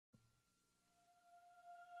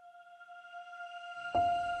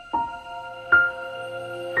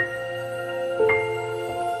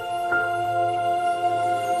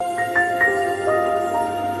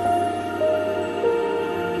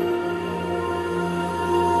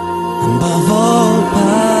above all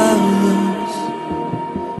powers,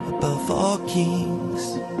 above all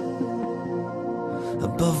kings,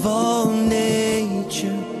 above all nature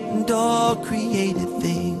and all created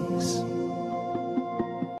things.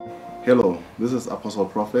 Hello, this is Apostle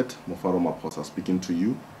Prophet Mufaro Maposa speaking to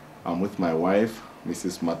you. I'm with my wife,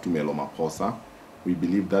 Mrs. Matumelo Maposa. We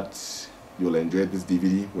believe that you'll enjoy this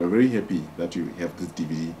DVD. We're very happy that you have this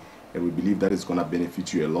DVD, and we believe that it's going to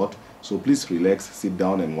benefit you a lot. So please relax, sit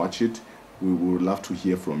down and watch it. We would love to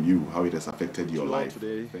hear from you how it has affected your life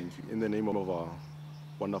today. Thank you. In the name of our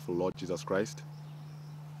wonderful Lord Jesus Christ,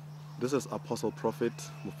 this is Apostle Prophet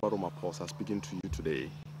Mufaro Maposa speaking to you today.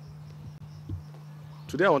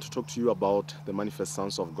 Today I want to talk to you about the Manifest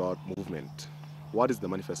Sons of God movement. What is the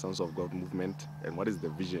Manifest Sons of God movement, and what is the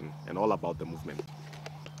vision, and all about the movement?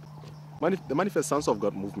 The Manifest Sons of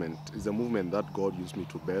God movement is a movement that God used me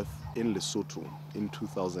to birth in Lesotho in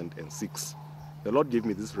 2006. The Lord gave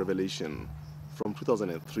me this revelation from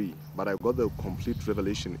 2003, but I got the complete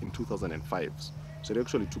revelation in 2005. So it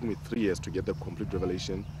actually took me 3 years to get the complete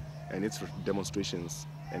revelation and its demonstrations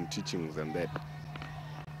and teachings and that.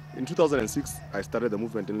 In 2006, I started the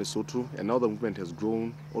movement in Lesotho, and now the movement has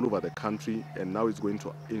grown all over the country, and now it's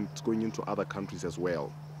going into other countries as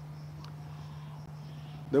well.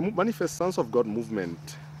 The Manifest Sons of God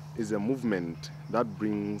movement is a movement that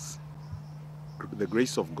brings the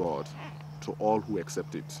grace of God to all who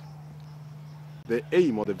accept it. The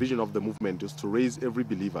aim or the vision of the movement is to raise every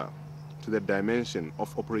believer to the dimension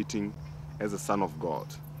of operating as a son of God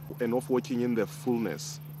and of working in the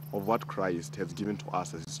fullness of what Christ has given to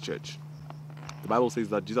us as his church. The Bible says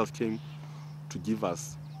that Jesus came to give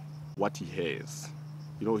us what he has.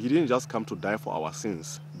 You know, he didn't just come to die for our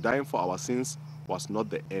sins. Dying for our sins was not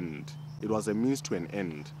the end. It was a means to an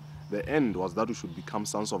end. The end was that we should become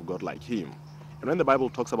sons of God like him. And when the Bible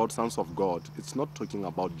talks about sons of God, it's not talking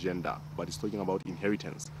about gender, but it's talking about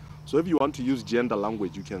inheritance. So if you want to use gender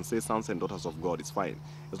language, you can say sons and daughters of God. It's fine,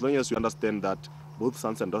 as long as you understand that both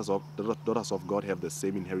sons and daughters of God have the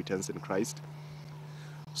same inheritance in Christ.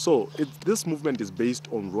 So this movement is based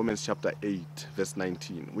on Romans chapter 8, verse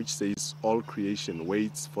 19, which says, all creation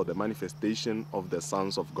waits for the manifestation of the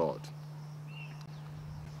sons of God.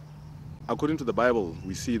 According to the Bible,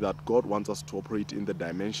 we see that God wants us to operate in the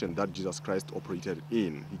dimension that Jesus Christ operated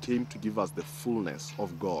in. He came to give us the fullness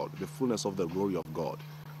of God, the fullness of the glory of God.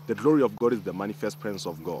 The glory of God is the manifest presence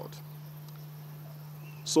of God.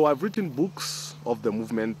 So I've written books of the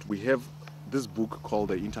movement. We have this book called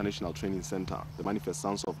the International Training Center, the Manifest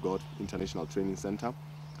Sons of God International Training Center.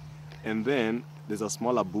 And then there's a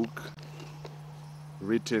smaller book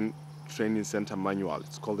written, Training Center Manual.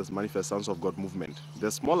 It's called this Manifest Sons of God movement.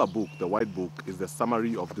 The smaller book, the white book, is the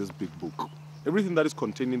summary of this big book. Everything that is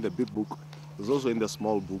contained in the big book is also in the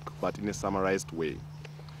small book, but in a summarized way.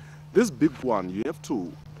 This big one, you have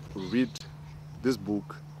to read this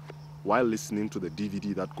book while listening to the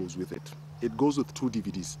DVD that goes with it. It goes with 2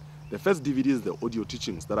 DVDs. The first DVD is the audio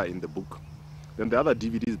teachings that are in the book. Then the other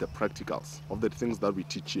DVD is the practicals of the things that we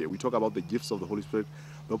teach here. We talk about the gifts of the Holy Spirit,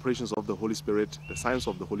 the operations of the Holy Spirit, the science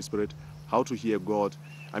of the Holy Spirit, how to hear God.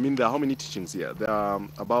 I mean, there are how many teachings here? There are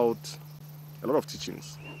about a lot of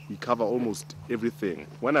teachings. We cover almost everything.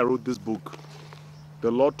 When I wrote this book, the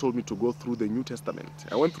Lord told me to go through the New Testament.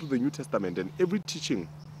 I went through the New Testament, and every teaching,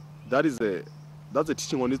 that's a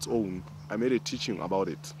teaching on its own. I made a teaching about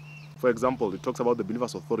it. For example, it talks about the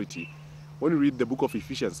believer's authority. When you read the book of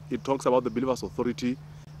Ephesians, it talks about the believer's authority.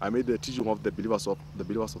 I made the teaching of the believer's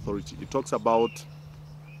authority. It talks about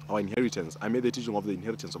our inheritance. I made the teaching of the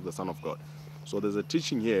inheritance of the Son of God. So there's a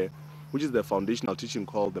teaching here, which is the foundational teaching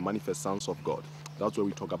called the Manifest Sons of God. That's where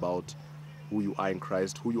we talk about who you are in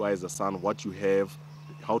Christ, who you are as a son, what you have,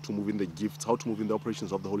 how to move in the gifts, how to move in the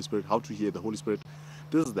operations of the Holy Spirit, how to hear the Holy Spirit.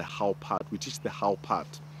 This is the how part. We teach the how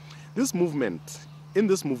part. In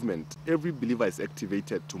this movement, every believer is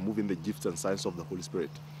activated to move in the gifts and signs of the Holy Spirit.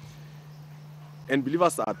 And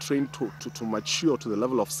believers are trained to mature to the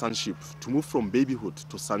level of sonship, to move from babyhood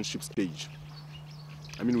to sonship stage.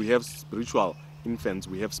 I mean, we have spiritual infants,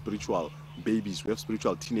 we have spiritual babies, we have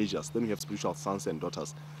spiritual teenagers, then we have spiritual sons and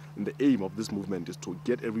daughters. And the aim of this movement is to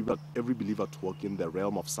get every believer to walk in the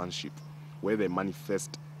realm of sonship, where they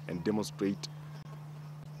manifest and demonstrate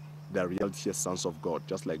the reality as sons of God,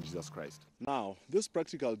 just like Jesus Christ. Now, this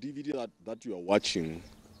practical DVD that you are watching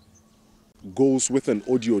goes with an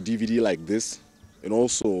audio DVD like this, and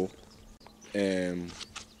also a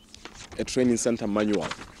training center manual.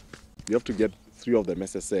 You have to get 3 of them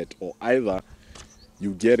as a set, or either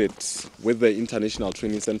you get it with the International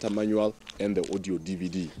Training Center manual and the audio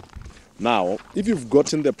DVD. Now, if you've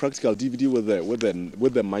gotten the practical DVD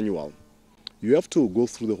with the manual, you have to go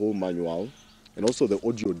through the whole manual and also the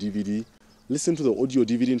audio DVD, listen to the audio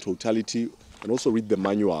DVD in totality, and also read the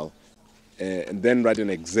manual, and then write an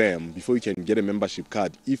exam before you can get a membership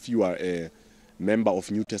card if you are a member of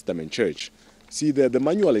New Testament Church. See, the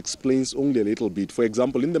manual explains only a little bit. For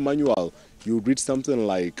example, in the manual, you read something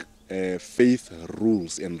like faith,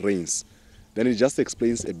 rules, and reigns. Then it just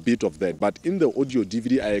explains a bit of that. But in the audio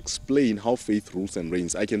DVD, I explain how faith rules and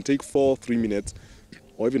reigns. I can take 4, 3 minutes,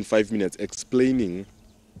 or even 5 minutes explaining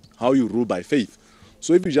how you rule by faith.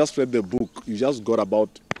 So if you just read the book, you just got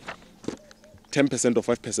about 10% or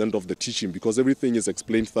 5% of the teaching, because everything is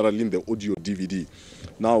explained thoroughly in the audio DVD.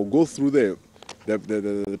 Now go through the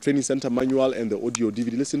training center manual and the audio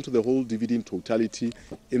DVD. Listen to the whole DVD in totality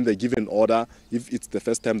in the given order if it's the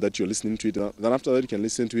first time that you're listening to it. Then after that you can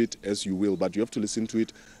listen to it as you will, but you have to listen to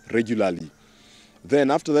it regularly. Then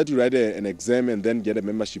after that you write an exam and then get a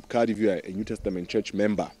membership card if you are a New Testament Church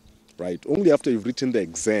member. Right? Only after you've written the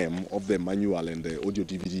exam of the manual and the audio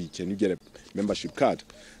DVD can you get a membership card.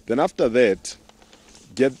 Then after that,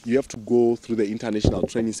 you have to go through the International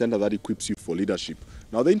Training Center that equips you for leadership.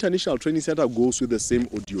 Now, the International Training Center goes with the same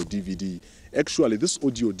audio DVD. Actually, this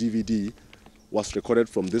audio DVD was recorded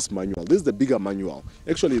from this manual. This is the bigger manual.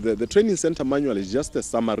 Actually, the Training Center manual is just a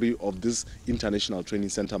summary of this International Training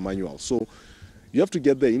Center manual. So, you have to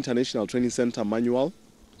get the International Training Center manual,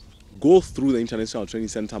 go through the International Training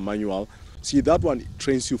Center manual. See, that one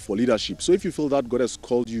trains you for leadership. So if you feel that God has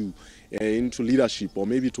called you into leadership, or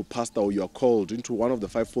maybe to pastor, or you are called into one of the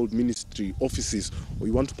fivefold ministry offices, or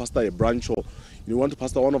you want to pastor a branch, or you want to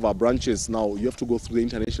pastor one of our branches, now you have to go through the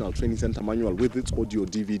International Training Center manual with its audio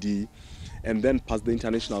DVD, and then pass the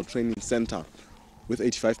International Training Center with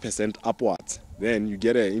 85% upwards. Then you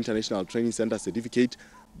get an International Training Center certificate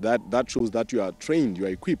that shows that you are trained, you are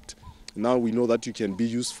equipped. Now we know that you can be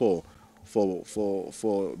used for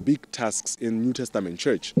big tasks in New Testament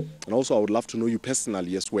Church. And also I would love to know you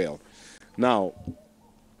personally as well. Now,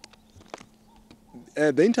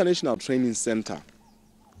 the International Training Center.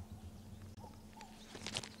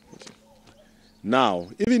 Now,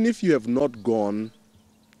 even if you have not gone,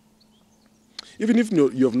 even if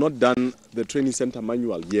you have not done the Training Center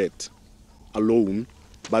manual yet alone,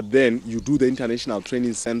 but then you do the International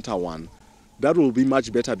Training Center one, that will be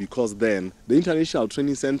much better, because then the International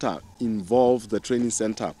Training Center involves the training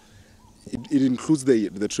center. It includes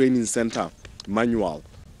the training center manual.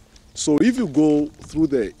 So if you go through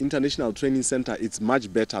the International Training Center, it's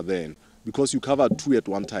much better then, because you cover 2 at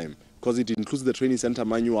one time, because it includes the training center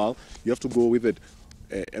manual. You have to go with it,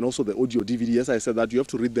 and also the audio DVD. As I said, that you have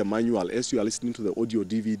to read the manual as you are listening to the audio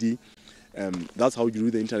DVD. That's how you do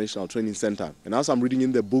the International Training Center. And as I'm reading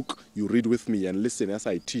in the book, you read with me and listen as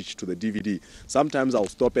I teach to the DVD. Sometimes I'll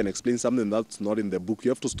stop and explain something that's not in the book.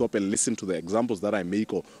 You have to stop and listen to the examples that I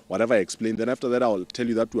make or whatever I explain. Then after that, I'll tell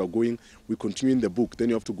you that we continue in the book. Then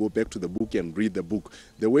you have to go back to the book and read the book.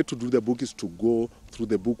 The way to do the book is to go through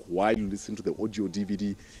the book while you listen to the audio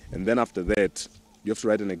DVD. And then after that, you have to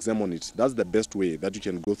write an exam on it. That's the best way that you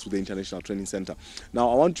can go through the International Training Center.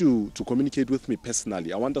 Now, I want you to communicate with me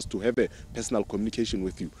personally. I want us to have a personal communication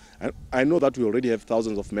with you. I know that we already have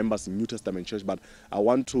thousands of members in New Testament Church, but I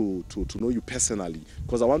want to know you personally,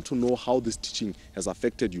 because I want to know how this teaching has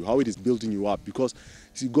affected you, how it is building you up. Because,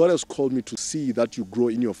 see, God has called me to see that you grow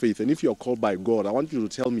in your faith. And if you are called by God, I want you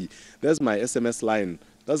to tell me, there's my SMS line.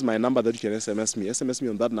 That's my number that you can SMS me. SMS me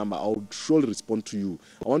on that number. I'll surely respond to you.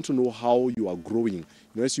 I want to know how you are growing.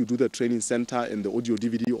 As you do the training center and the audio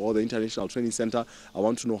DVD or the International Training Center, I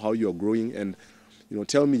want to know how you are growing. And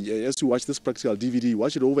tell me, as you watch this practical DVD,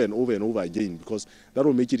 watch it over and over and over again, because that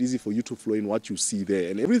will make it easy for you to flow in what you see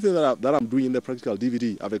there. And everything that I'm doing in the practical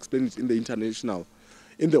DVD, I've explained it in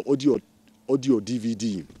the audio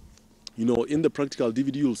DVD. In the practical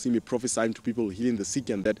DVD, you'll see me prophesying to people, healing the sick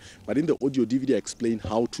and that. But in the audio DVD, I explain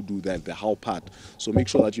how to do that, the how part. So make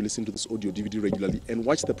sure that you listen to this audio DVD regularly and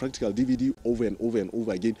watch the practical DVD over and over and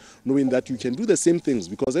over again, knowing that you can do the same things.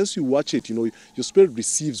 Because as you watch it, your spirit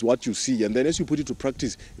receives what you see. And then as you put it to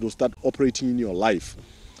practice, it will start operating in your life.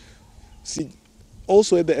 See,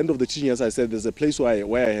 also at the end of the teaching, as I said, there's a place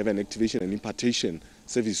where I have an activation and impartation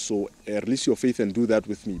service. So release your faith and do that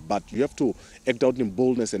with me. But you have to act out in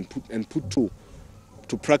boldness and put to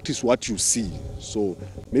practice what you see. So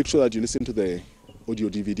make sure that you listen to the audio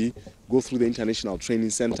DVD, go through the International Training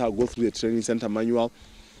Center, go through the Training Center manual,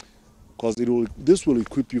 because this will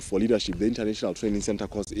equip you for leadership, the International Training Center,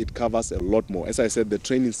 because it covers a lot more. As I said, the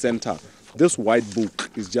Training Center, this white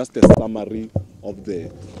book is just a summary of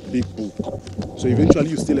the big book. So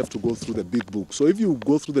eventually you still have to go through the big book. So if you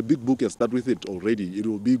go through the big book and start with it already, it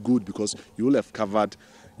will be good, because you will have covered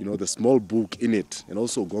the small book in it, and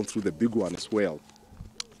also gone through the big one as well.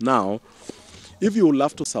 Now, if you would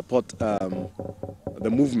love to support the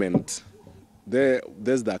movement,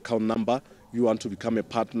 there's the account number. You want to become a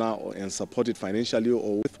partner and support it financially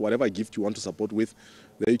or with whatever gift you want to support with,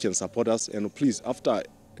 there you can support us. And please, after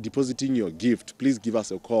depositing your gift, please give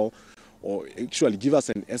us a call, or actually give us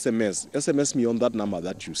an SMS. SMS me on that number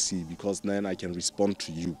that you see, because then I can respond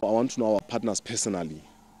to you. I want to know our partners personally.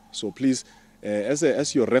 So please,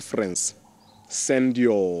 as your reference, send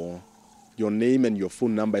your name and your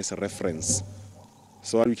phone number as a reference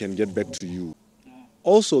so that we can get back to you.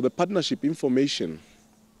 Also, the partnership information,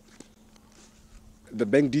 the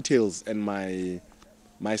bank details and my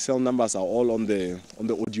cell numbers are all on the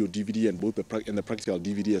audio DVD and both the practical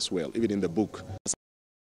DVD as well, even in the book.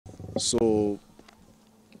 So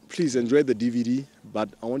please enjoy the DVD, but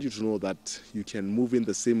I want you to know that you can move in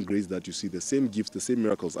the same grace that you see, the same gifts, the same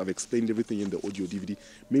miracles. I've explained everything in the audio DVD.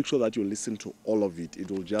 Make sure that you listen to all of it. It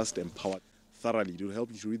will just empower thoroughly. It will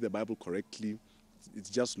help you to read the Bible correctly. It's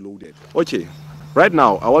just loaded. Okay, right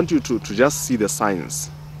now I want you to just see the signs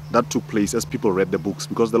that took place as people read the books,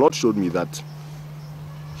 because the Lord showed me that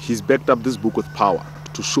He's backed up this book with power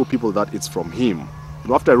to show people that it's from Him.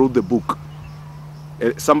 After I wrote the book,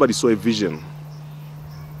 somebody saw a vision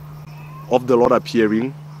of the Lord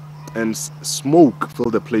appearing, and smoke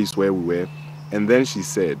filled the place where we were. And then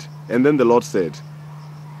the Lord said,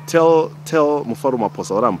 tell Mufaro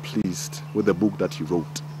Maposa that I'm pleased with the book that he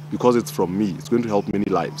wrote, because it's from me. It's going to help many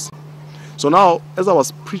lives. So now, as I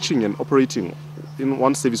was preaching and operating in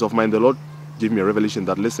one service of mine, the Lord gave me a revelation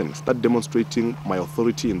that, listen, start demonstrating my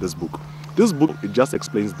authority in this book. This book, it just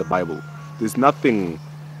explains the Bible. There's nothing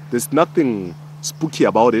spooky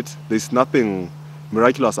about it. There's nothing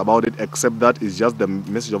miraculous about it, except that it's just the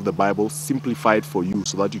message of the Bible simplified for you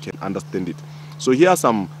so that you can understand it. So here are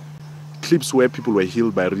some clips where people were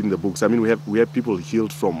healed by reading the books. I mean, we have people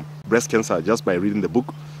healed from breast cancer just by reading the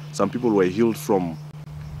book. Some people were healed from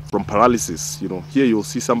paralysis. Here you'll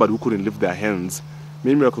see somebody who couldn't lift their hands.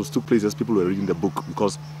 Many miracles took place as people were reading the book,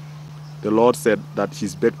 because the Lord said that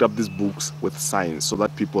He's backed up these books with signs,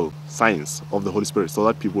 signs of the Holy Spirit, so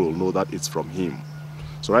that people will know that it's from Him.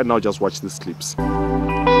 So right now, just watch these clips.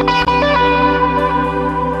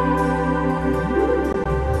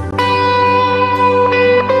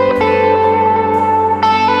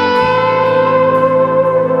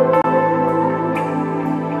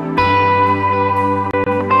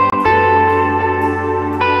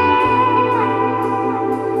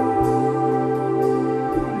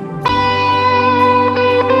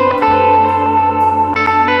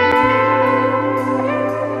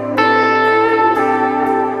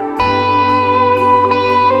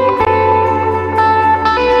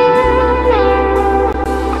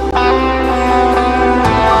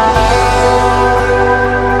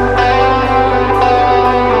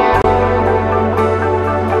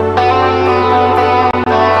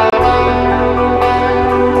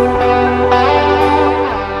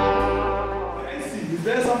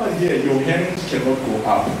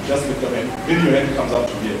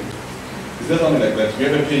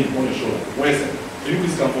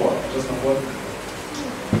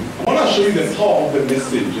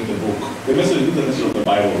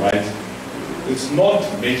 It's not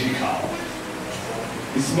magical.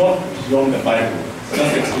 It's not beyond the Bible. It's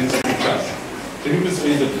just explains scriptures. Can you please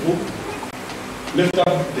raise the book? Lift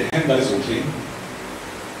up the hand that is okay.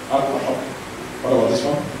 Up, up, up. What about this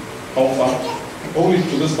one? How far? Only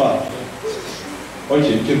to this part.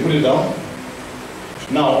 Okay, you can put it down.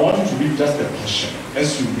 Now, I want you to read just a portion.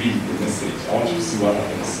 As you read the message, I want you to see what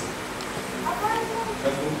happens.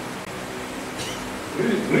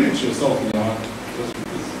 Read it to yourself in your heart. Just read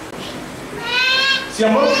this. See,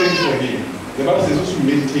 I'm not praying for him. The Bible says, as you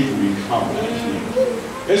meditate, we come.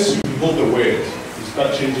 As you behold the word, you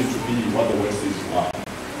start changing to be what the word says you are.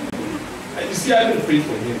 And you see, I didn't pray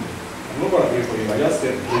for him. I'm not going to pray for him. I just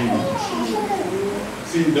said, pray.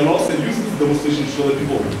 See, the Lord said, use this demonstration to show the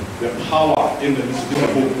people the power in the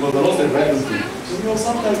book. Because the Lord said, write this book. So,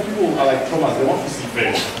 sometimes people are like traumas. They want to see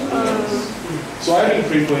faith. So I didn't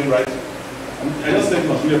pray for him, right? I just said, you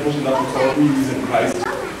must be a person that will follow who he is in Christ.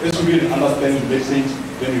 As you really understand the message,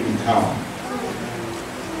 then you will come.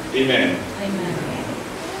 Amen. Amen.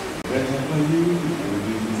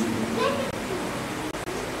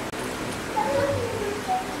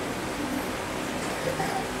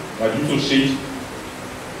 But you to shake.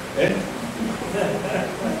 Eh?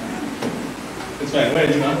 It's fine. Where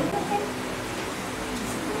are you now?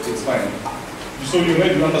 It's fine. So you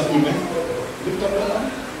read, you understood me? Lift up your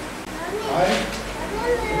hand. Aye.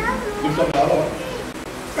 Lift up the other one.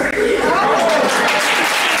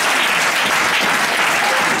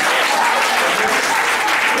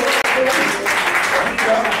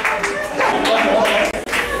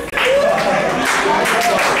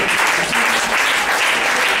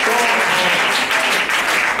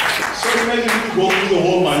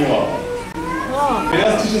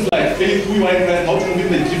 who you are in Christ, how to move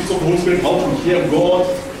in the gifts of the Holy Spirit, how to hear God,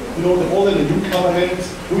 you know, the old and the new covenant,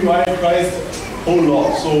 who you are in Christ, whole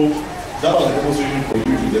lot. So that was the demonstration for you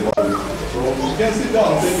to get that. So you can sit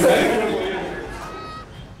down. Thank you.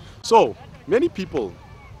 So many people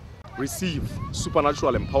receive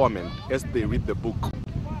supernatural empowerment as they read the book.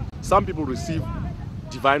 Some people receive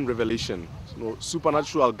divine revelation, you know,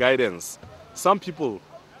 supernatural guidance. Some people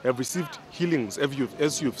have received healings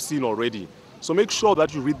as you've seen already. So make sure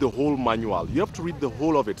that you read the whole manual. You have to read the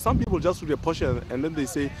whole of it. Some people just read a portion and then they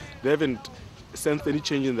say they haven't sensed any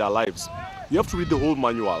change in their lives. You have to read the whole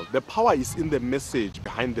manual. The power is in the message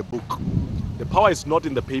behind the book. The power is not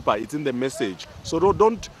in the paper, it's in the message. So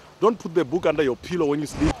don't put the book under your pillow when you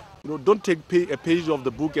sleep. You know, don't take a page of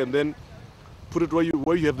the book and then put it where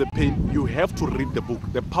you have the pain. You have to read the book.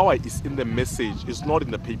 The power is in the message. It's not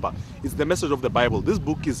in the paper. It's the message of the Bible. This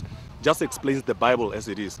book just explains the Bible as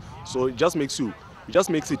it is. So it just makes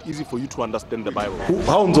it easy for you to understand the Bible.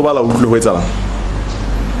 How nzobala utlwetsa?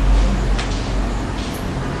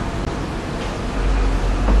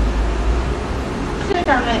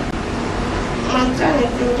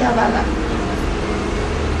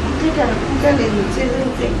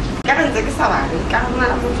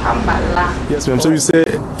 Yes, ma'am. So you say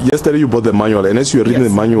yesterday you bought the manual, and as you were reading the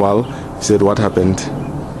manual, you said what happened?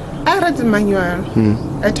 I read the manual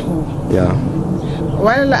at home. Yeah.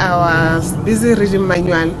 While I was busy reading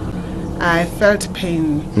manual, I felt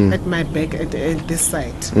pain at my back at this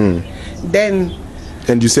side. Then.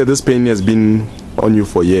 And you said this pain has been on you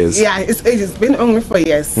for years. Yeah, it's been on me for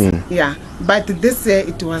years. Yeah, but this year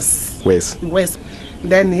it was worse.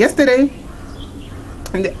 Then yesterday,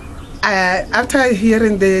 after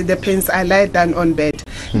hearing the pains, I lied down on bed.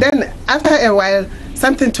 Then after a while,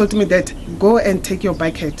 something told me that go and take your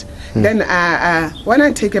bucket. Then when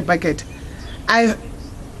I take a bucket, I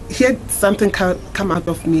heard something come out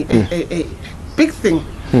of me, a big thing.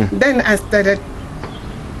 Then I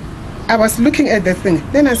was looking at the thing.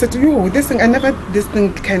 Then I said, this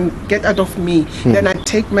thing can get out of me. Then I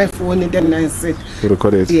take my phone and then I said, you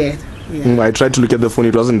record it? Yeah. I tried to look at the phone,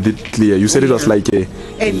 it wasn't clear. You said it was like a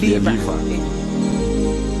lever.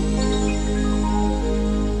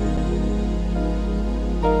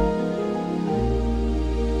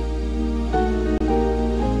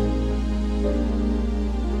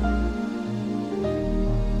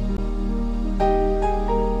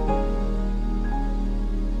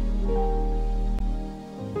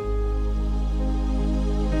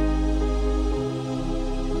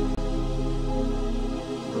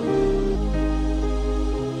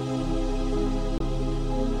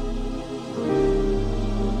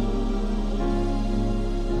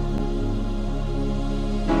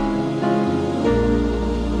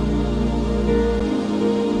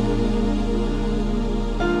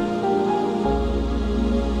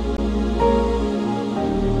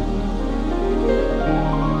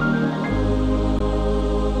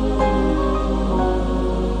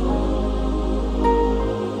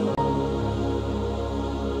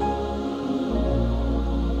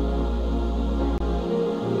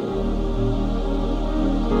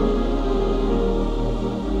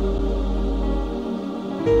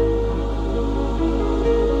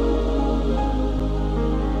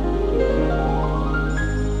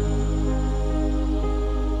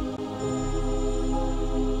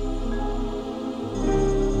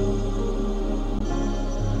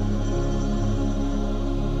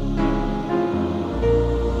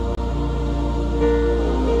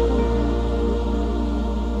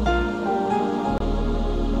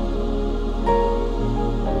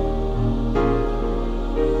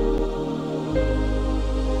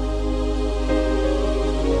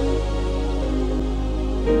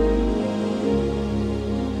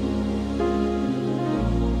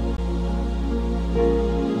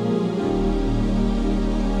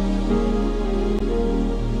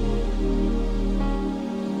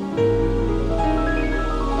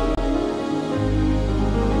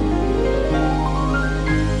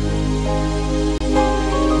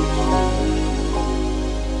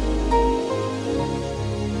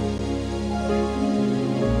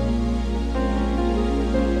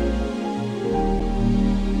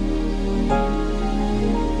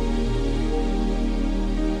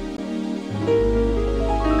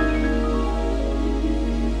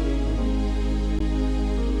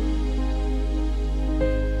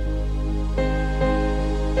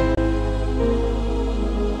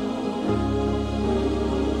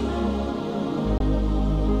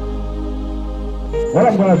 What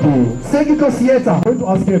I'm going to do, I'm going to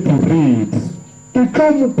ask you to read.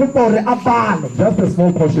 Just a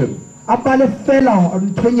small portion. apale fela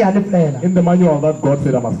ntonyane fela In the manual that God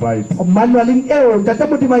said I must write. manualeng eo ntate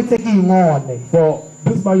modimo a itse ke ngone For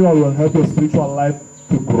this manual will help your spiritual life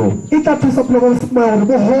to grow. e tla thusa bophelo ba semoya gore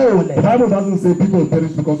bo hole The Bible doesn't say people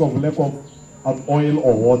perish because of lack of oil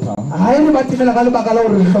or water. ha e le ba timela ka lebaka la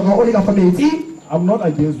gore re hloka oli ka fa metsi I'm not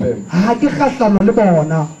against them. ha ke kgahlano le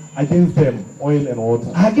bona Against them, oil and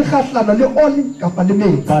water. ha ke kgahlano le oli kapa le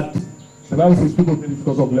metsi But the Bible says people perish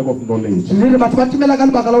because of lack of knowledge. le batho ba timela ka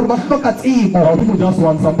lebaka la gore ba hloka tsebo Now people just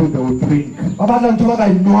want something they will drink. ba batla ntho ba ka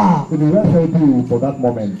enwang It will not help you for that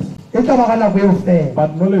moment. e tla ba ka nako eo fela But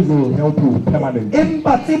knowledge will help you permanently.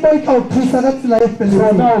 empa tsebo e tla o thusa ka tsela e So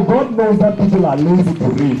feletseng now God knows that people are lazy to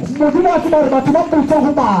read. modimo a tseba gore batho ba putsa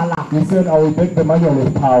go bala He said, I will take the manual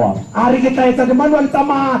of power a re ke tla etsa dimanuale tsa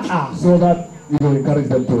maatla so that it will encourage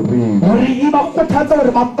them to read. gore e ba kgothatsa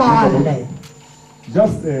gore ba bale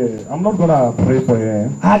Just, I'm not going to pray for you.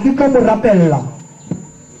 ha ke tlo mo rapella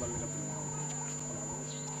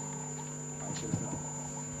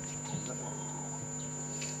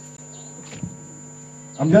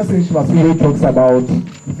I'm just saying she was really talks about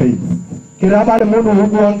faith. ke ra ba le mono ho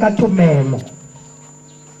buang ka tumelo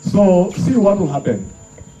So see what will happen.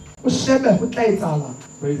 o shebe go tla etsala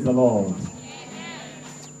Praise the Lord.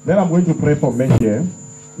 Then I'm going to pray for men here.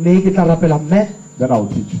 mme ke tla rapela mme Then I'll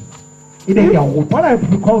teach. e be ke a go When I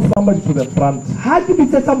call somebody to the front ha ke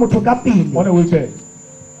bitsetsa motho ka pele on a wheelchair,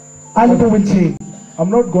 a le mo wheelchair I'm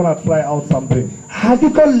not going to try out something ha ke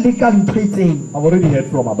tlo leka ntho e tseng I've already heard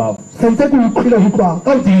from above. sentse ke utlwile ho tloa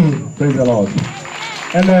ka hodimo Praise the Lord.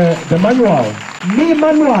 And the manual mme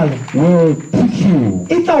manual will teach you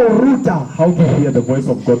e tla o ruta how to hear the voice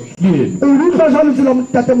of God clearly. o utlwa jwalo tsela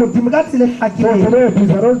ntate modimo ka tsela e So hlakileng today,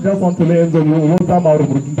 please, I don't just want to lay hands on you. You won't come out of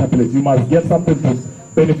routine tablet. You must get something to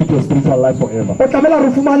benefit your spiritual life forever. o tlamela re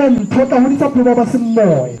fumane ntho tla hodisa bophelo ba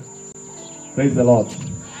semoya Praise the Lord.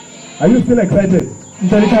 Are you still excited?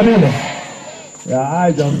 ntse le thabile Yeah,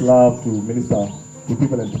 I just love to minister to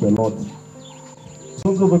people and to the Lord.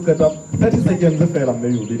 So good get up. 30 seconds if I'm there,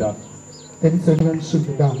 you'll be done.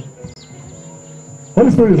 Holy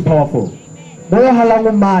Spirit is powerful. moya halang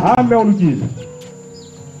o matla I'm now looking.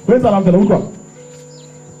 Praise the Lord.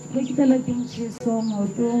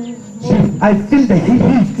 I feel the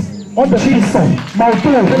heat On the Jesus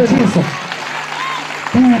maotong Jesus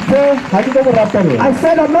I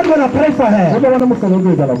said I'm not gonna pray for her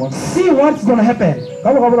see what's gonna happen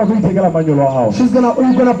she's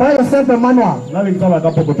gonna buy yourself a manual gonna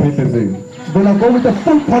go with a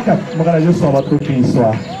full pocket and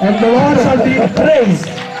the Lord shall be praised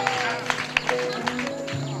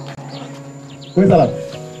Praise the Lord.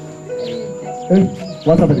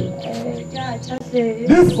 What's happening?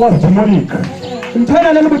 This was demonic. ntho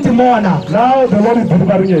ena le botemona Now the Lord is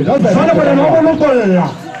delivering it. That's jwale bona no go lokolla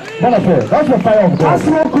wonderful. That's the fire of a God. se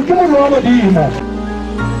mo ke mo wa modimo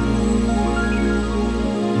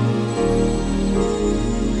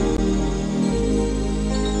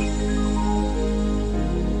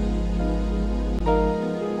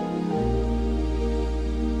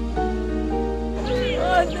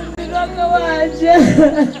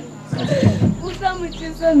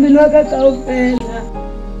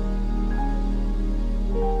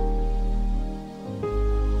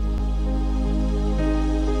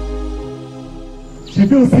She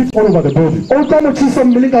feels heat all over the body. o tla mo tshisa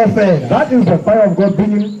mmele kaofela That is the fire of God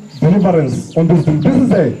bringing deliverance on this thing. This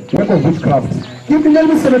is a work of witchcraft. ke bile le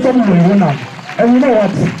mosebetsi wa moloi bona And you know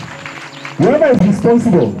what? Whoever is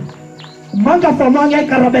responsible, mang ka famang ya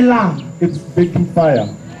ikarabellang it's baking fire.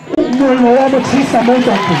 mollo wa mo tshisa mo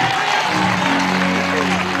tswang teng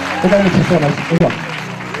Okay, let's just go.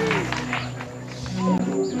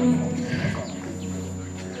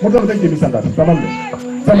 What do you think, Miss Sanders? Come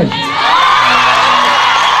on.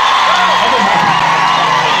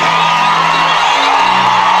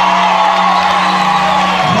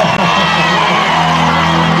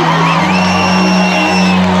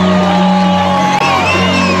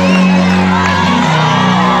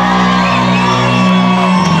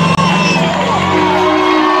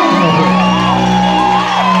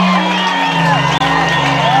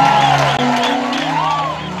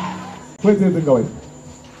 Where's the thing going?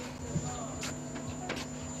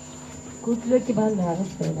 Kutlwe ke banare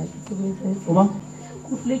fela ke tsebetse Oma?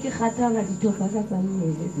 kutlwe ke kgathala dithoka tsa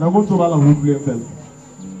mmele Na go tsobala ho tlile fela.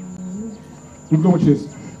 Kutlwe mo chest.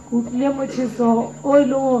 kutlwe motšheso o e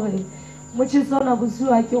le gore motšheso ona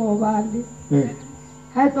bosiwa ke gobale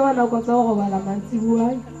ha e tloba nako tsa go robala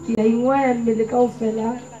mantsibua ke a ingwaya mmele kao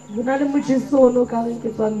fela go na le motšheso ono ka reng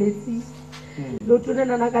ke tswa metsi loto le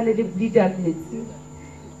nanakane le bleeda metsi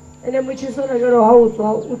ene motšheso ona jalo ha o tswa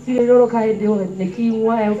o tswile jalo ka ende gore nne ke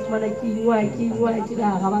ingwaya o fumana ke ingwaya ke le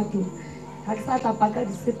gara batho ha ke sa tlapa ka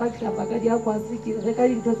disepa ke tlapa ka diakwase ke reka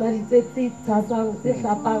dintho tsa tse tshasang tse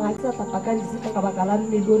hlapang ha ke sa tlapa ka disepa ka baka la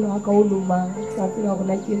mmele ona wa ka o lomang ke sa tseba hore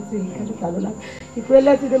na ke etseng ka letlalo la ke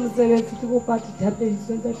tlohelletse le mosebetsi ke kopa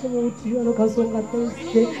thapediso ntate moruti jwalo ka songa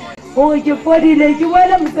tse hore ke fodile ke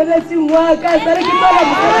boela mosebetsing wa ka tsare ke boela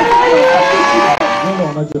mosebetsing no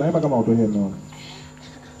na jena e ba ka maoto he no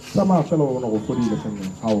sama fela o bona go fodile fela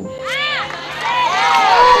hao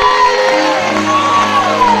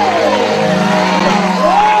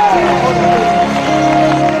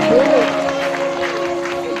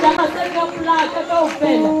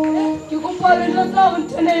ke kopa le tsa ho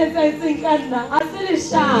ntshwanetse etseng ka nna ha se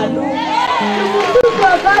leshano ke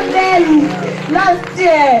mothuwa ka leng last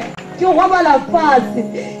year ke robala fatshe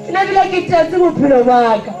ke na dila ke tetse bophelo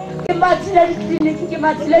ba ka ke mathile ditleliniki ke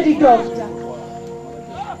mathile di-doctor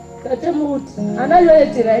tate moruti ana lo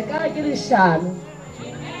etela e kare ke leshano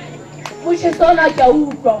motjheso ona ke a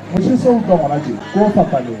utlwa motjheso o utlwa ngwana je ko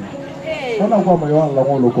fapaneng bona kwa moyo wa lla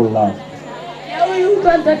mo lokollang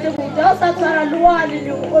utlwa ntate moruti ha o sa tshwara le wane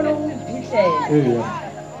le o kgone ho iphitlhela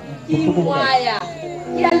ke ikwaya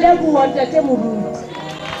ke a leboha ntate moruti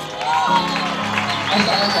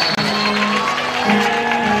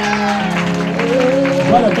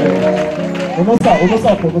o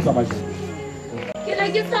sa kgone tsamaya ke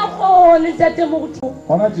ne ke sa kgone ntate moruti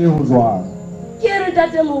gona je ho jwang ke re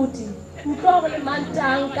ntate moruti utlwa gore le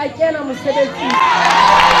mantang ka kena mosebetsing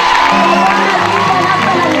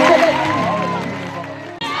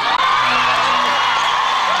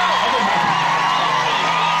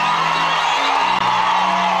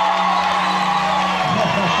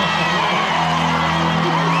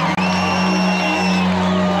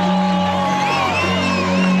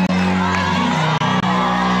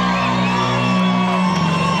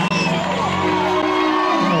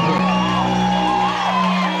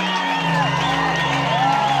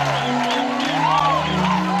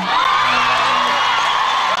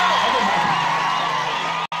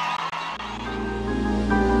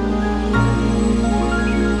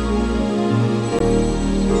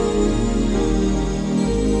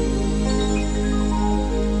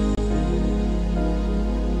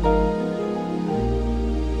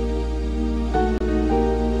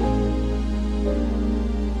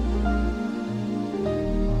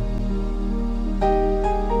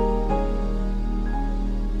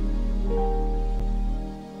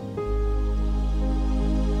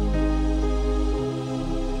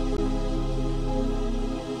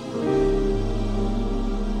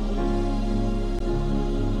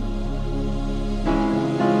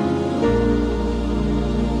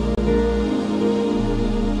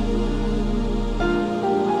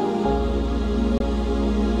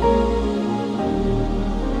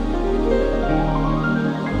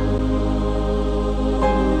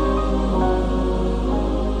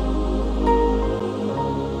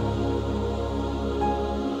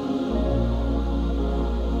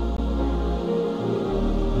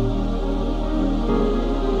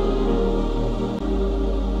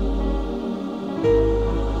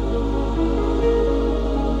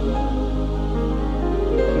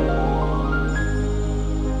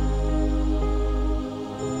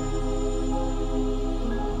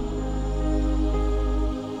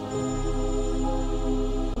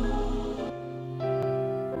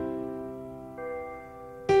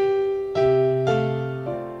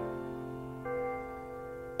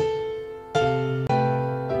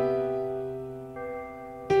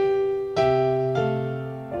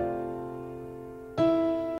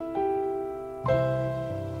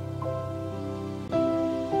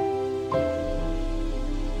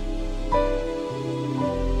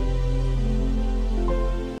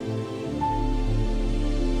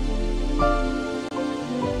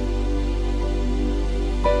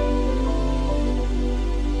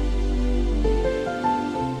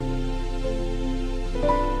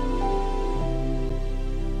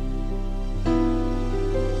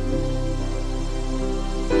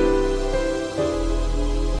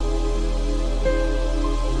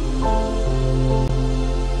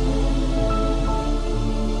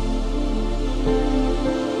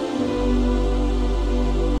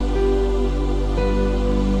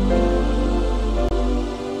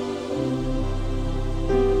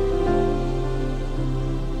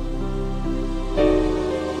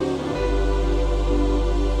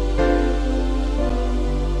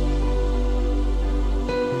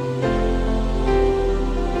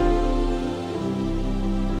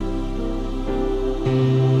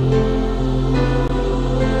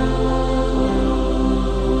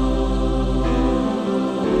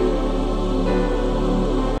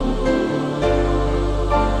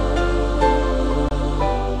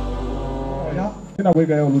Kina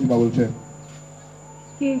wega ya uludi mawilche.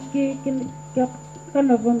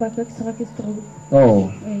 November ke sera ke stroke.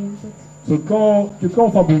 Oh. So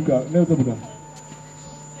quand fabuka, ne uzabuka.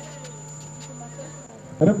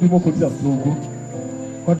 Ada di mo koti stroke.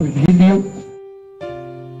 Kwa to video.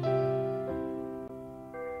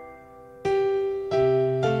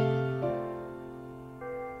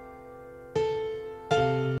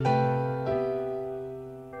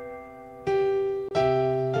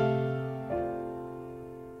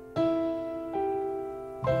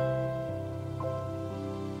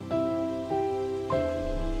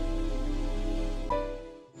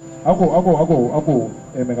 Ako,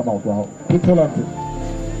 mega mouth wow. Quick tolerance.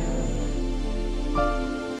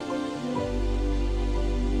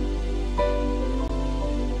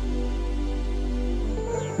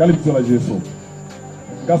 Kali bisola Jesu.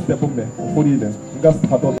 Gas te pombe, fodi de. Gas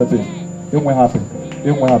hato tete. Yongwe hape.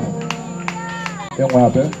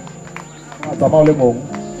 Atama ole mo.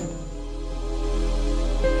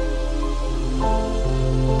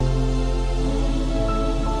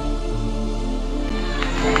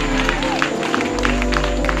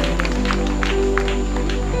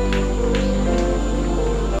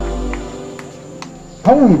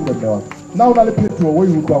 How will you know? Now that the people where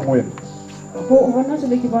you go when? Hona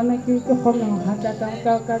jele ke bona ke kgona ho hata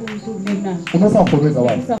ka ntho lena. Uno sa khone za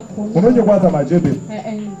bana. Uno je kwaza majebe.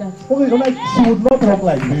 Okay, like she would not talk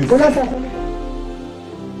like this.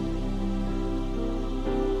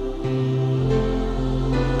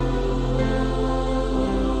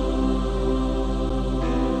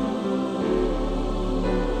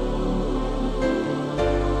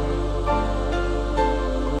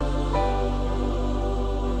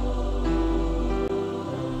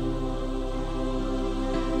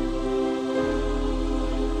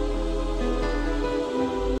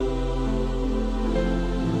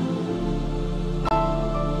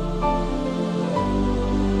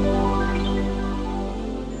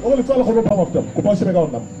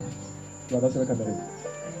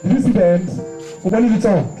 Did you see the end? When did it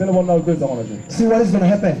all? Tell them what now goes on. See what is going to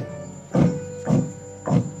happen.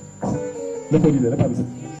 Look what you did. Look how this is.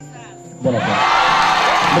 Look how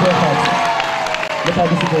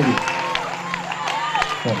this is going.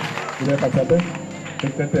 Look how this is.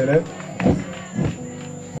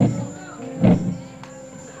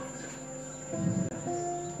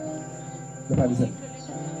 Look how this is.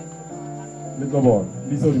 Let's go on.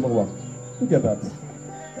 Look at that.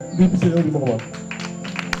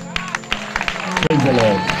 Praise the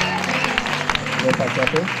Lord.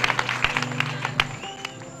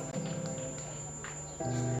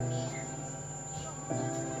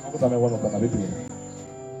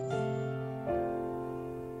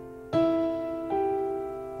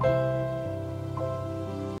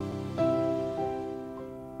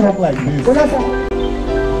 Talk like this.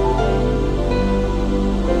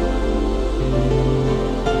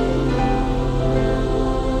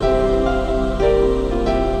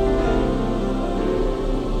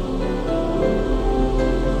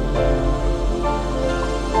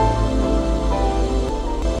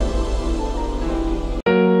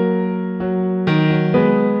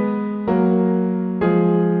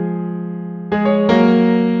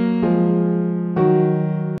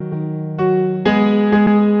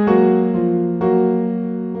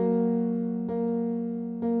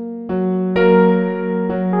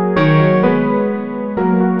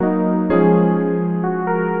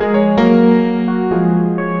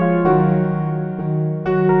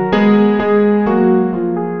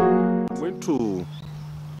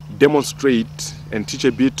 Demonstrate and teach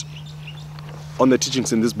a bit on the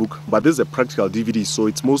teachings in this book, but this is a practical DVD, so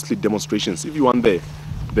it's mostly demonstrations. If you want the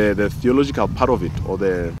theological part of it or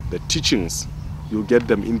the teachings, you'll get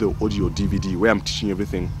them in the audio DVD where I'm teaching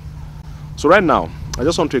everything. So right now I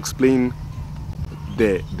just want to explain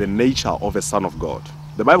the nature of a son of God.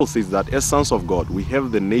 The Bible says that as sons of God we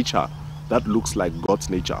have the nature that looks like God's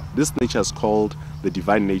nature. This nature is called the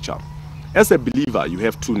divine nature. As a believer you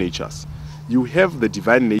have two natures. You have the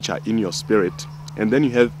divine nature in your spirit, and then you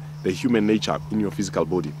have the human nature in your physical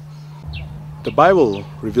body. The Bible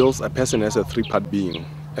reveals a person as a three-part being,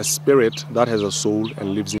 a spirit that has a soul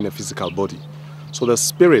and lives in a physical body. So the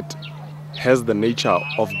spirit has the nature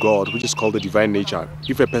of God, which is called the divine nature,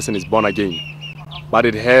 if a person is born again. But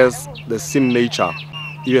it has the sin nature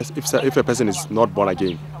if a person is not born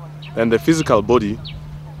again. Then the physical body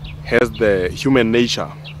has the human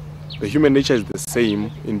nature. The human nature is the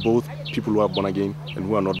same in both people who are born again and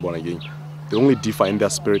who are not born again. They only differ in their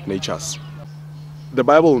spirit natures. The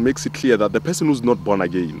Bible makes it clear that the person who's not born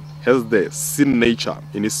again has the sin nature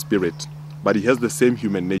in his spirit, but he has the same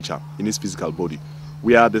human nature in his physical body.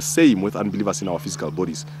 We are the same with unbelievers in our physical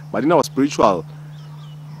bodies, but in our spiritual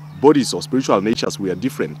bodies or spiritual natures, we are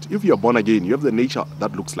different. If you are born again, you have the nature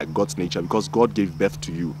that looks like God's nature because God gave birth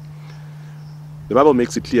to you. The Bible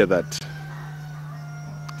makes it clear that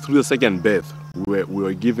through the second birth, we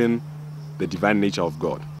were given the divine nature of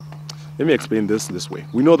God. Let me explain this way.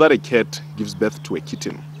 We know that a cat gives birth to a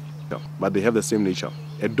kitten, but they have the same nature.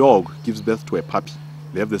 A dog gives birth to a puppy.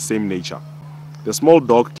 They have the same nature. The small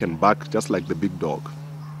dog can bark just like the big dog.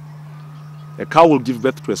 A cow will give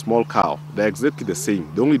birth to a small cow. They're exactly the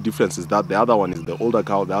same. The only difference is that the other one is the older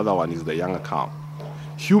cow, the other one is the younger cow.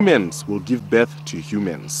 Humans will give birth to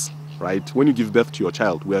humans, right? When you give birth to your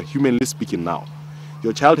child, we are humanly speaking now.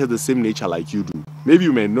 Your child has the same nature like you do. Maybe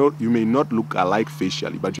you may not look alike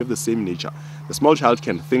facially, but you have the same nature. The small child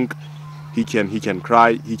can think, he can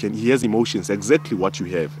cry, he has emotions, exactly what you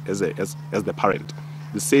have as the parent.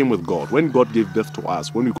 The same with God. When God gave birth to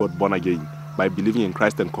us, when we got born again by believing in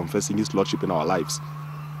Christ and confessing his lordship in our lives,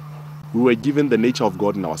 we were given the nature of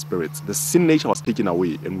God in our spirits. The sin nature was taken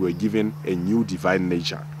away and we were given a new divine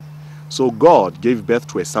nature. So God gave birth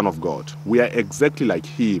to a son of God. We are exactly like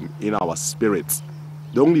him in our spirits.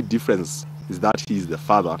 The only difference is that he is the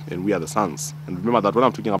father and we are the sons. And remember that when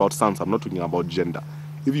I'm talking about sons, I'm not talking about gender.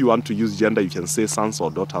 If you want to use gender, you can say sons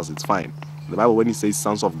or daughters, it's fine. The Bible, when it says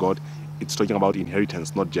sons of God, it's talking about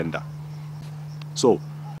inheritance, not gender. So,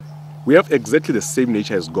 we have exactly the same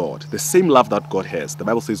nature as God, the same love that God has. The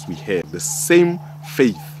Bible says we have the same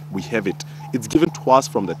faith, we have it. It's given to us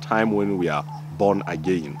from the time when we are born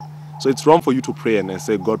again. So it's wrong for you to pray and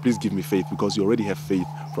say, God, please give me faith, because you already have faith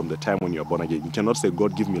from the time when you are born again. You cannot say,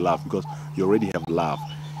 God, give me love, because you already have love.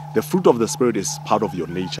 The fruit of the Spirit is part of your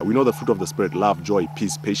nature. We know the fruit of the Spirit: love, joy,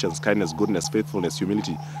 peace, patience, kindness, goodness, faithfulness,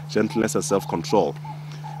 humility, gentleness, and self-control.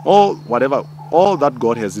 All that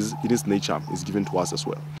God has in his nature is given to us as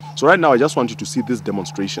well. So right now, I just want you to see this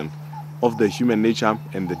demonstration of the human nature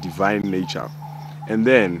and the divine nature. And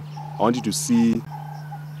then I want you to see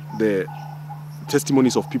the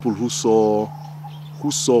testimonies of people who saw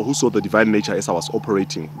the divine nature as I was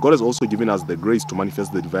operating. God has also given us the grace to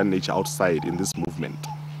manifest the divine nature outside in this movement.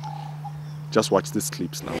 Just watch these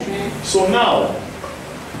clips now. So now,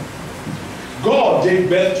 God gave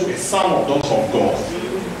birth to a son or daughter of God.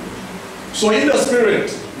 So in the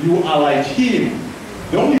spirit, you are like him.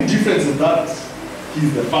 The only difference is that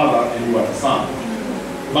he's the father and you are the son.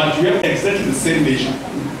 But you have exactly the same nature.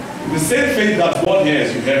 The same faith that God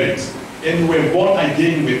has, you have it. And you were born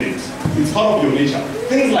again with it. It's part of your nature.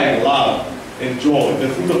 Things like love and joy, the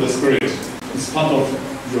fruit of the Spirit, is part of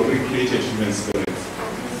your recreated human spirit.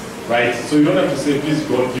 Right? So you don't have to say, please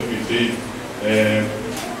God, give me faith.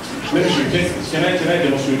 Let me show you. Can I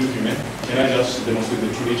demonstrate with you, man? Can I just demonstrate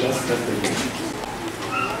the true nature?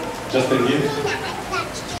 Just again.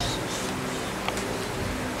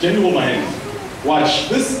 Can you hold my hand? Watch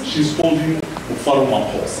this. She's holding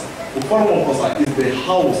Ufaruma Posa. Ufaruma Posa is the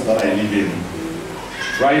house that I live in.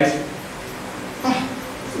 Right?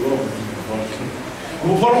 It's a lot of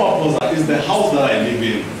Ufaruma Posa is the house that I live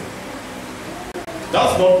in.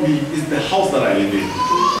 That's not me, it's the house that I live in.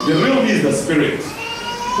 The real me is the spirit,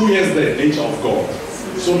 who has the nature of God.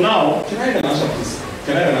 So now, can I have an answer, please?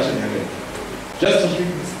 Can I have an answer here?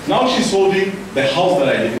 Just now she's holding the house that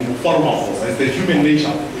I live in, Ufaruma Posa. It's the human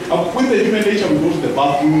nature. With the human nature, we go to the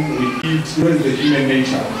bathroom, we eat. Here is the human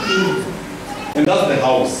nature. And that's the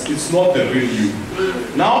house. It's not the real you.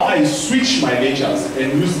 Now I switch my natures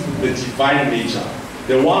and use the divine nature,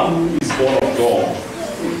 the one who is born of God.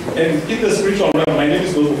 And in the spiritual realm, my name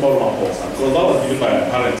is not Ufaruma Posa, because that was given by my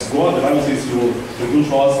parents. God, the Bible says, He will reveal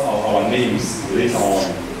to us our names later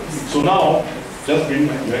on. So now, just bring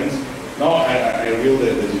my hands. Now I reveal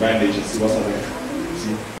the divine nature. See what's happening?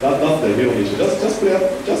 See, that's the real nature. Just pray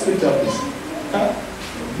up, just reach up, please.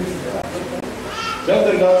 Just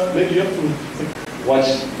like that, maybe you have to watch.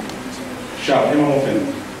 Sharp,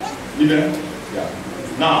 yeah.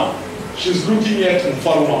 Now, she's looking at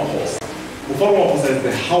Ufaruma Posa. Ufaruma Posa is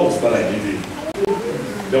the house that I live in.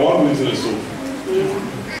 The one who is in the soul.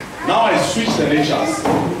 Now I switch the natures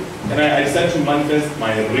and I decide to manifest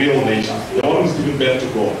my real nature, the one who's giving birth to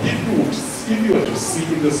God. If you were to see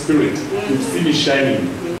in the spirit, you'd see me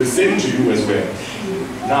shining. The same to you as well.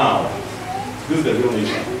 Now, this is the real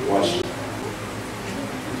nature. Watch.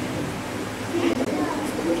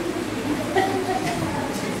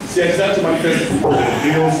 See, I decided to manifest the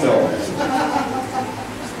real self.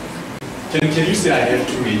 Can you say I have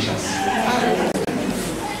two natures?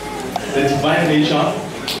 The divine nature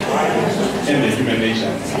and the human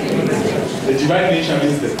nature. The divine nature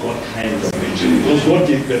means the God kind of nature, because God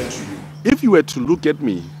gave birth to you. If you were to look at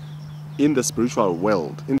me in the spiritual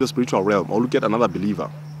world, in the spiritual realm, or look at another believer,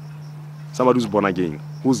 somebody who's born again,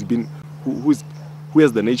 who who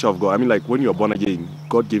has the nature of God. I mean, like when you are born again,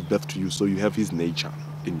 God gave birth to you, so you have his nature,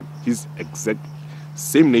 in his exact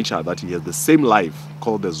same nature that he has, the same life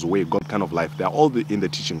called the Zoe, God kind of life. They are all in the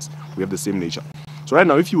teachings. We have the same nature. So right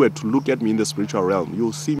now, if you were to look at me in the spiritual realm,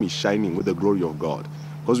 you'll see me shining with the glory of God,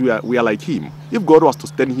 because we are like him. If God was to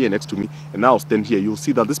stand here next to me and now stand here, you'll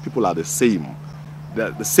see that these people are the same.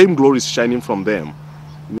 The same glory is shining from them.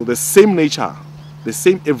 You know, the same nature, the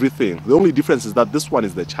same everything. The only difference is that this one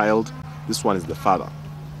is the child, this one is the father.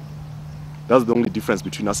 That's the only difference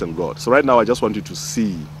between us and God. So right now, I just want you to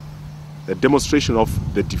see the demonstration of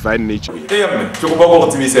the divine nature.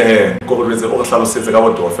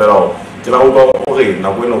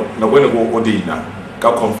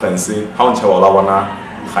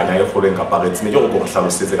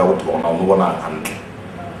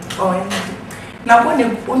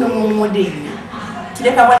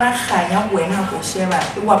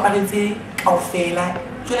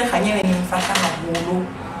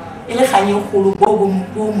 Ele khanye kholo bo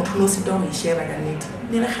motho no se tlo sheba ka nnete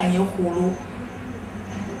le khanye kholo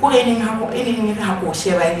ko ene ha go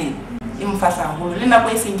sheba ile e mfasa holo le nako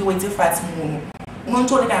e seng ke wetse fatshe mono mo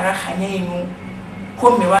ntse le ka ga khanya eno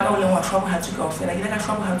ko mme wa ka o le wa shwa bohatsu ka ofela ke le ka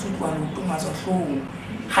shwa bohatsu kwa lo to ma zo hlong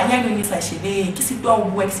khanya no ni sa shebe ke sitwa o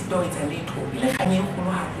bua ke sitwa etsa letho le khanye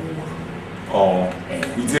kholo ha holo oh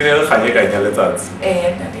itse le khanye ka nya letsatsi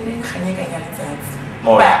ntate le khanye ka nya letsatsi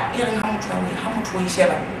ba e re ha motho o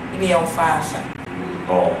sheba ibe ya ufahla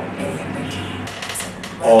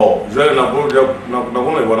jwale nako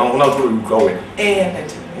e bona hona tlo utlwa wena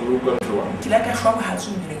ntate o utlwa tlo ke la ka shwa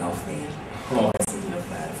bohatsu mme ka ofela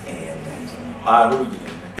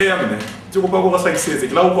ya mne ke go ba go hlaisetse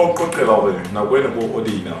ke la go qoqela hore nako ene go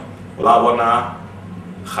odina o la bona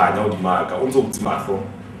khanya o di maka o ntse o botsi mahlo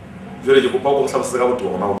jwale ke go ba go hlabose ka botho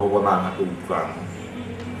gona go bona na go utlwang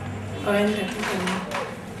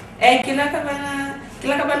ke la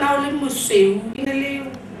ka bana o le mosweu ene le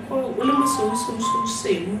o le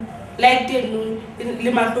mosweu like teno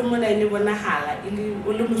le mahlo mona ene bona hala ile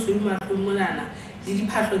o le mosweu mahlo mona na di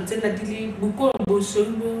diphahlo tsena di le boko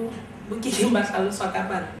bosweu bo ke ke ba hlalosa ka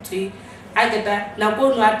batho a keta na go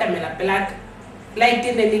no atamela pelaka like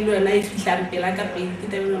teno le lona e fihlang pelaka pe ke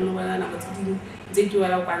tebe no bona na go tse ke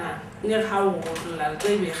wala kwana ne ga o go la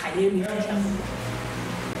tsebe khanye ni fihlang.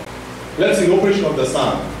 Let's see the operation of the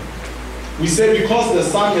sun. We say because the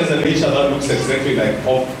Son has a nature that looks exactly like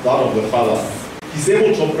that of the Father, he's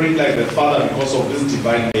able to operate like the Father because of this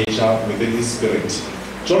divine nature within his spirit.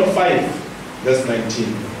 John 5, verse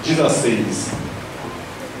 19, Jesus says,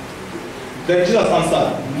 then Jesus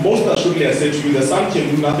answered, most assuredly I say to you, the Son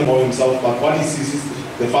can do nothing of himself, but what he sees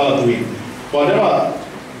the Father doing. For whatever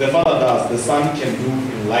the Father does, the Son can do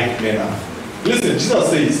in like manner. Listen, Jesus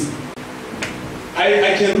says,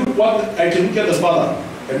 I can look at the Father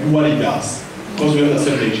and do what he does, because we have the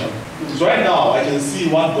same nature. So right now, I can see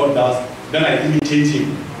what God does, then I imitate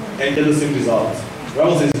him and get the same result. The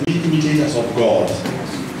Bible says, be imitators of God.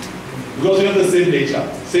 Because we have the same nature,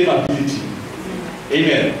 same ability.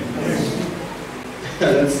 Amen.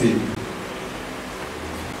 Let's see.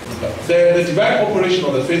 The divine operation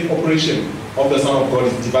or the faith operation of the Son of God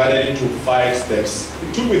is divided into 5 steps.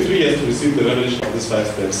 It took me 3 years to receive the revelation of these 5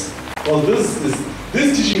 steps. Well, this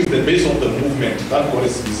teaching is the base of the movement that God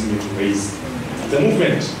is using me to raise. The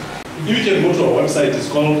movement. If you can go to our website, it's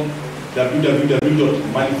called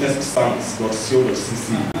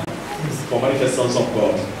www.manifestsons.co.cc for Manifest Sons of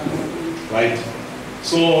God. Right?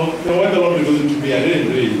 So, when the Lord revealed it to me, I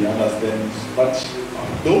didn't really understand. But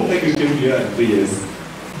the whole package came here in 3 years.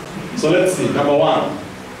 So let's see. Number 1,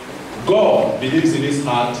 God believes in his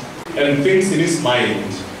heart and thinks in his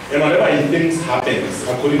mind. And whatever he thinks happens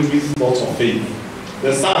according to his thoughts of faith.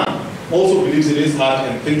 The Son also believes in his heart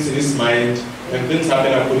and thinks in his mind, and things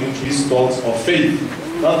happen according to his thoughts of faith.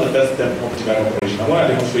 That's the first step of divine operation. I want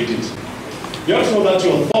to demonstrate it. You have to know that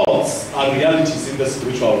your thoughts are realities in the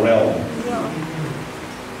spiritual realm.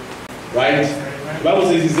 Right? The Bible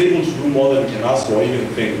says he's able to do more than we can ask or even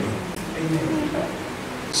think.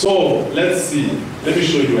 So, let's see. Let me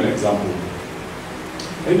show you an example.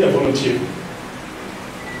 Maybe a volunteer.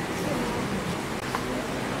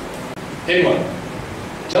 Anyone,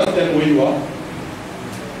 just stand where you are.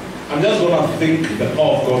 I'm just going to think the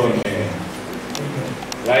power of God on my hand.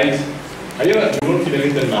 Right? Are you don't feel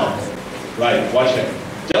anything now? Right, watch it.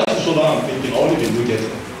 Just to show that I'm thinking, all you can look at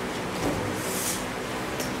it.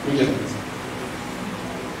 Look at it.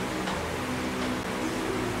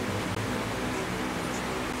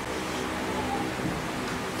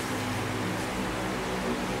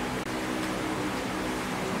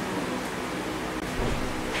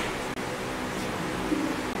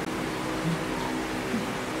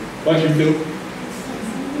 What do you feel?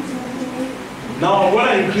 Now, when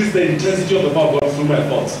I increase the intensity of the power of God through my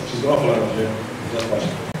thoughts, she's going to fall out of here. Just watch.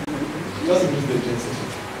 Just increase the intensity.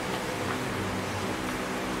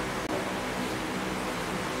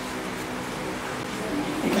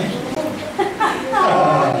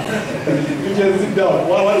 You can sit down.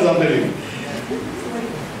 What is happening?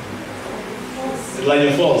 It's like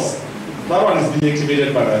a force. That one is being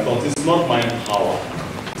activated by my thoughts. It's not mind power.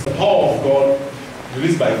 It's the power of God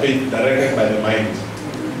released by faith, directed by the mind.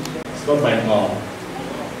 It's not mind power.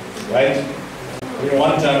 Right?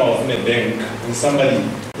 One time I was in a bank and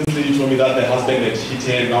this lady told me that the husband had hit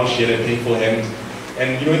her, now she had a painful hand.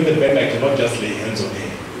 And in the bank I cannot just lay hands on her.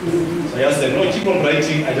 So I just said, no, keep on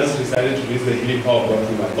writing. I just decided to release the healing power of God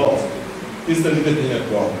through my thoughts. Instantly the pain had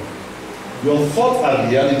gone. Your thoughts are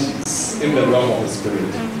realities in the realm of the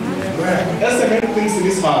spirit. As a man thinks in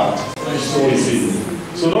his heart, so is he.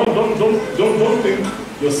 So don't think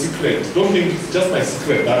your secret. Don't think it's just my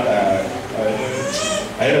secret that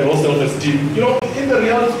I had a low self-esteem. In the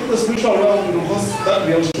reality, in the spiritual realm, because that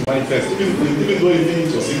reality to manifest, even though you think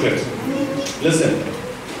it's your secret. Listen,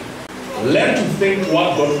 learn to think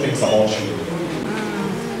what God thinks about you.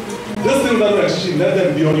 These things that we're teaching, let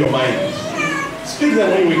them be on your mind. Speak them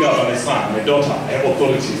when you wake up, my son, my daughter, I have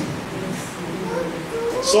authority.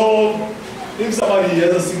 So, if somebody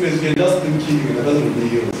has a sickness, you can just think healing and it doesn't really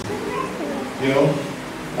heal.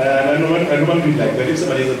 I normally do like that. If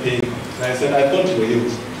somebody has a pain, and I said, I thought you were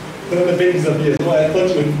healed. Then the pain disappears. No, I thought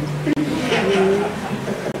you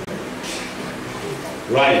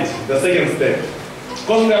were Right, the second step.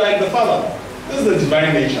 Because we are like the Father. This is the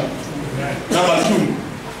divine nature. Number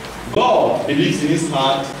 2, God believes in his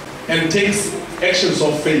heart and takes actions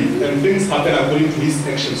of faith, and things happen according to his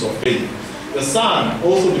actions of faith. The Son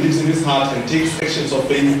also believes in his heart and takes actions of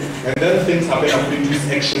faith, and then things happen according to his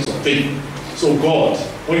actions of faith. So God,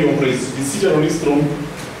 when he operates, he's seated on his throne.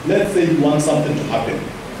 Let's say he wants something to happen.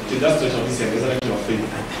 He just stretch out his hand, there's an action of faith.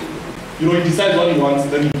 He decides what he wants,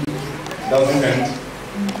 then he doesn't end.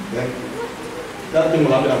 Then that thing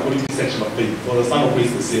will happen according to his action of faith. For the Son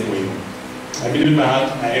operates the same way. I believe in my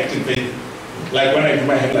heart, I act in faith. Like when I do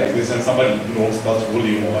my hand like this and somebody starts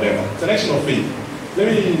rolling or whatever. It's an action of faith. Let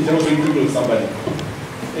me demonstrate quickly with somebody.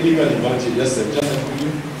 Anybody volunteer, just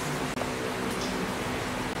quickly.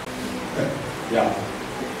 Yeah.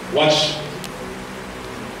 Watch.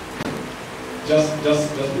 Just do the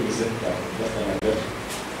same. Yeah. Just like that.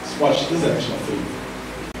 Just watch. This is an action of faith.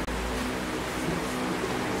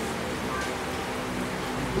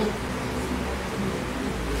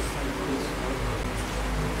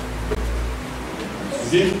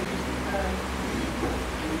 See?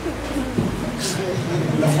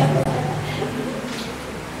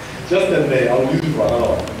 Just that day, I'll use it for another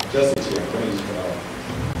one. Just a check. I'm going to use it for another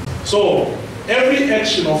one. So, every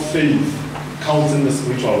action of faith counts in the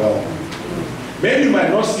spiritual realm. Maybe you might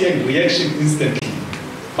not see a reaction instantly,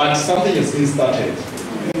 but something has been started.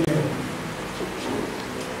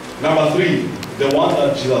 Number 3, the one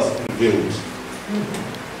that Jesus unveiled.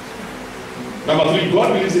 Number 3,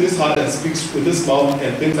 God believes in his heart and speaks with his mouth,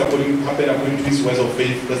 and things happen according to his words of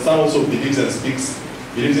faith. The Son also believes and speaks,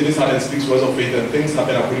 believes in his heart and speaks words of faith, and things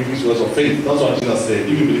happen according to his words of faith. That's what Jesus said.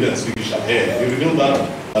 If you believe and speak, you shall hear. You reveal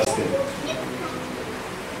that, that's it.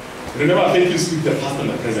 Remember, faith you speak the past and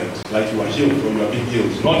the present, like you are healed or you are being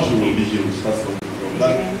healed. Not you will be healed. That's from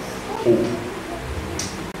that hope.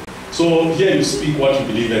 So here you speak what you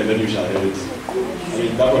believe and then you shall hear it. I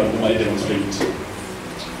mean, that one normally demonstrates.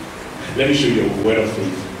 Let me show you a word of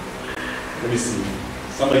faith. Let me see.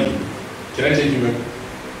 Somebody, can I take you back?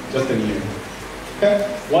 Just a minute.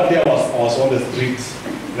 One day I was on the street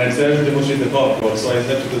and I decided to demonstrate the power of God. So I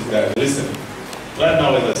said to this guy, listen, right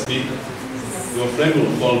now as I speak, your friend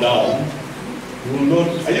will fall down. You will not,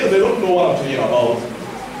 they don't know what I'm talking about.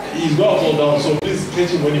 He's going to fall down, so please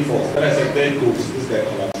catch him when he falls. Then I said, there he goes, this guy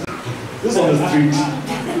collapsed. This on the street.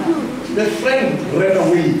 The friend ran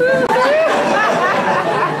away.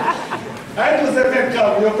 I had to say, man,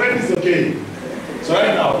 come, your friend is okay. So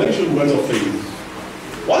right now, let me show you words of faith.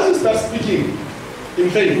 Once you start speaking in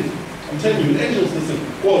faith, I'm telling you, angels listen.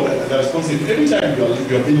 Well, the responsive. Every time you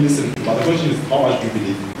are being listened to, but the question is, how much do you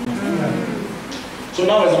believe? So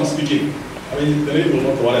now as I'm speaking, I mean, the lady will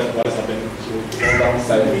not know what is happening. She will fall down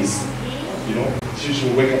sideways. She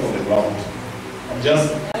will wake up on the ground. I'm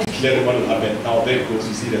just declaring what will happen. Now there it goes,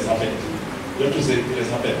 you see this happened. You have to say, it has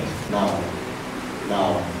happened. Now.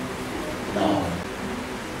 Now. Now.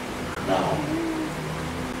 Now.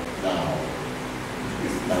 Now.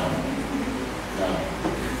 Now. Now.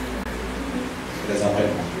 It has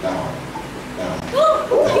happened. Now. Now.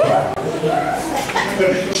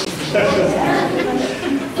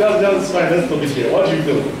 Just fine, let's stop it here. What do you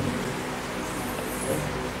feel?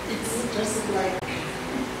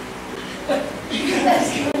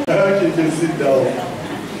 can sit down.